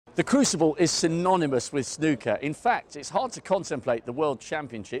The Crucible is synonymous with snooker. In fact, it's hard to contemplate the World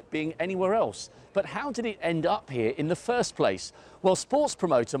Championship being anywhere else. But how did it end up here in the first place? Well, sports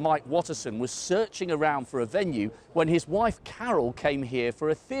promoter Mike Watterson was searching around for a venue when his wife Carol came here for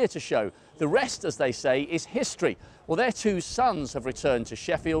a theatre show. The rest, as they say, is history. Well, their two sons have returned to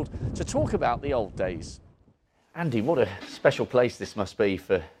Sheffield to talk about the old days. Andy, what a special place this must be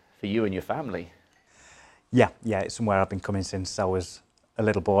for you and your family. Yeah, it's somewhere I've been coming since I was a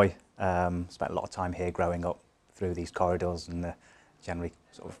little boy. Spent a lot of time here growing up through these corridors and generally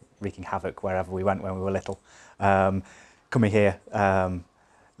sort of wreaking havoc wherever we went when we were little. Coming here, a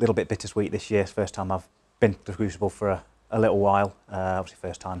little bit bittersweet this year. It's the first time I've been to the Crucible for a little while. Obviously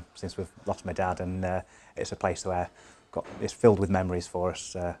first time since we've lost my dad, and it's a place where it's filled with memories for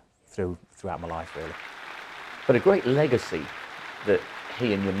us throughout my life, really. But a great legacy that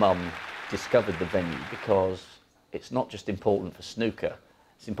he and your mum discovered the venue, because it's not just important for snooker,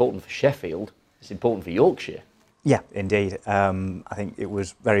 it's important for Sheffield, it's important for Yorkshire. Yeah, indeed. I think it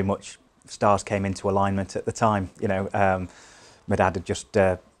was very much, stars came into alignment at the time. You know, my dad had just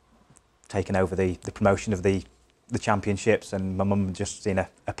taken over the promotion of the championships, and my mum had just seen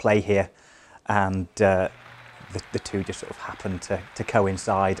a play here, and the two just sort of happened to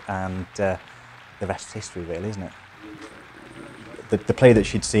coincide, and the rest is history, really, isn't it? The play that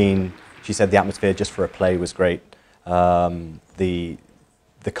she'd seen, she said the atmosphere just for a play was great.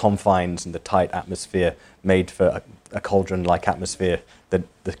 The confines and the tight atmosphere made for a cauldron-like atmosphere that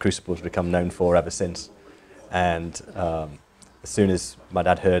the Crucible has become known for ever since. And as soon as my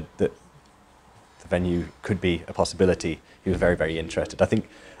dad heard that the venue could be a possibility, he was very, very interested. I think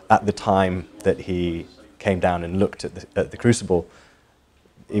at the time that he came down and looked at the Crucible,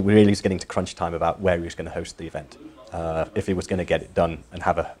 it really was getting to crunch time about where he was going to host the event, if he was going to get it done and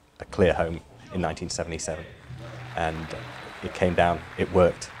have a clear home in 1977. And it came down, it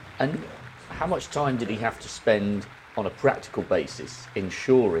worked. And how much time did he have to spend on a practical basis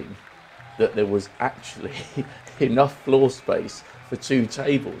ensuring that there was actually enough floor space for two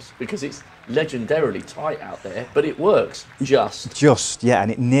tables? Because it's legendarily tight out there, but it works just. Yeah, and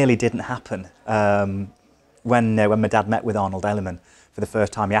it nearly didn't happen. When my dad met with Arnold Elliman for the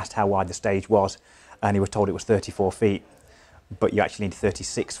first time, he asked how wide the stage was, and he was told it was 34 feet. But you actually need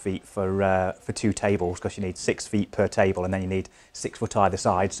 36 feet for two tables, because you need 6 feet per table, and then you need 6 foot either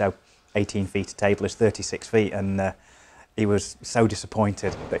side, so 18 feet a table is 36 feet, and he was so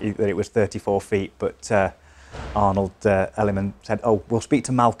disappointed that it was 34 feet, but Arnold Elliman said, "Oh, we'll speak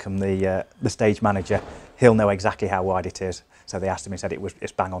to Malcolm, the stage manager, he'll know exactly how wide it is." So they asked him, he said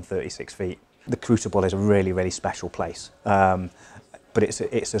it's bang on 36 feet. The Crucible is a really, really special place, but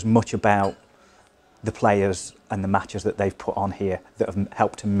it's as much about the players and the matches that they've put on here that have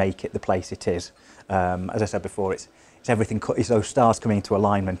helped to make it the place it is. As I said before, it's everything. It's those stars coming into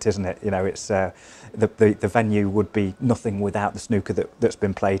alignment, isn't it? You know, it's the venue would be nothing without the snooker that's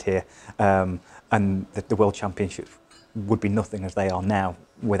been played here, and the World Championships would be nothing as they are now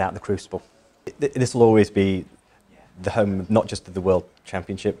without the Crucible. This will always be the home, not just of the World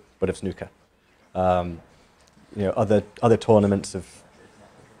Championship, but of snooker. You know, other tournaments have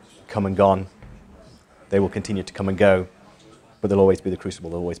come and gone. They will continue to come and go, but there'll always be the Crucible,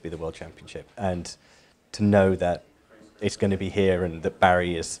 there'll always be the World Championship. And to know that it's going to be here and that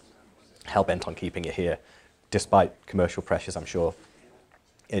Barry is hell-bent on keeping it here, despite commercial pressures, I'm sure,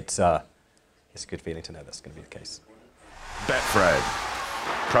 it's a good feeling to know that's going to be the case. Betfred,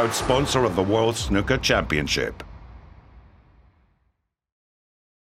 proud sponsor of the World Snooker Championship.